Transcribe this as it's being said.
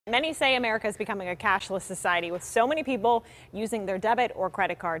Many say America is becoming a cashless society with so many people using their debit or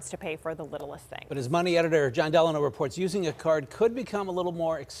credit cards to pay for the littlest thing. But as money editor John Delano reports, using a card could become a little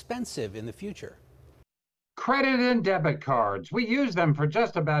more expensive in the future. Credit and debit cards. We use them for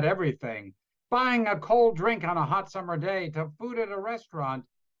just about everything. Buying a cold drink on a hot summer day to food at a restaurant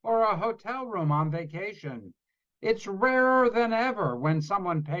or a hotel room on vacation. It's rarer than ever when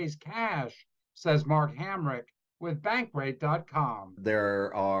someone pays cash, says Mark Hamrick with Bankrate.com.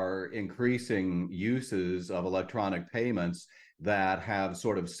 There are increasing uses of electronic payments that have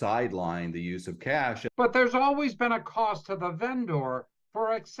sort of sidelined the use of cash. But there's always been a cost to the vendor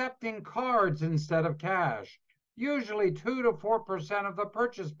for accepting cards instead of cash, usually 2 to 4% of the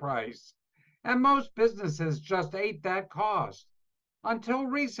purchase price. And most businesses just ate that cost. Until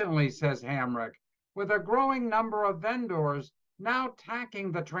recently, says Hamrick, with a growing number of vendors now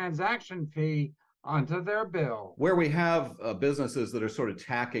tacking the transaction fee onto their bill. Where we have businesses that are sort of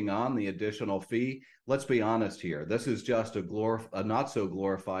tacking on the additional fee, let's be honest here, this is just a not so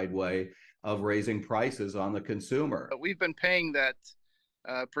glorified way of raising prices on the consumer. We've been paying that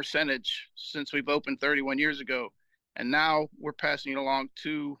percentage since we've opened 31 years ago, and now we're passing it along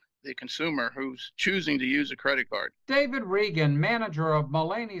to the consumer who's choosing to use a credit card. David Regan, manager of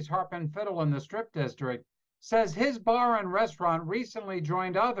Mulaney's Harp and Fiddle in the Strip District, says his bar and restaurant recently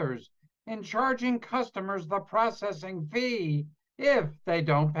joined others in charging customers the processing fee if they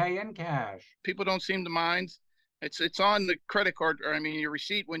don't pay in cash. People don't seem to mind. It's on the credit card, or I mean your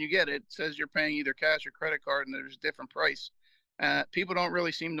receipt when you get it, says you're paying either cash or credit card, and there's a different price. People don't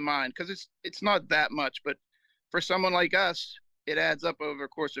really seem to mind because it's not that much, but for someone like us, it adds up over the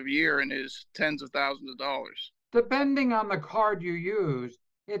course of a year and is tens of thousands of dollars. Depending on the card you use,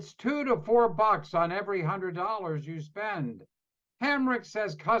 it's $2 to $4 on every $100 you spend. Hamrick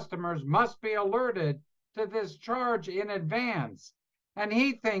says customers must be alerted to this charge in advance, and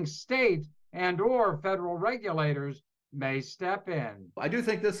he thinks state and/or federal regulators may step in. I do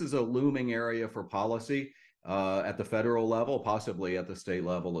think this is a looming area for policy at the federal level, possibly at the state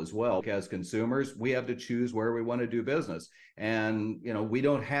level as well. As consumers, we have to choose where we want to do business. And, we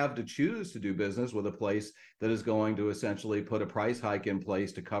don't have to choose to do business with a place that is going to essentially put a price hike in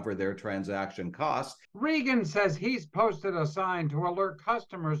place to cover their transaction costs. Regan says he's posted a sign to alert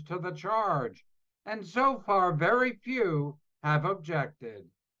customers to the charge, and so far very few have objected.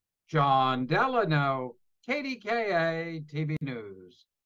 John Delano, KDKA-TV News.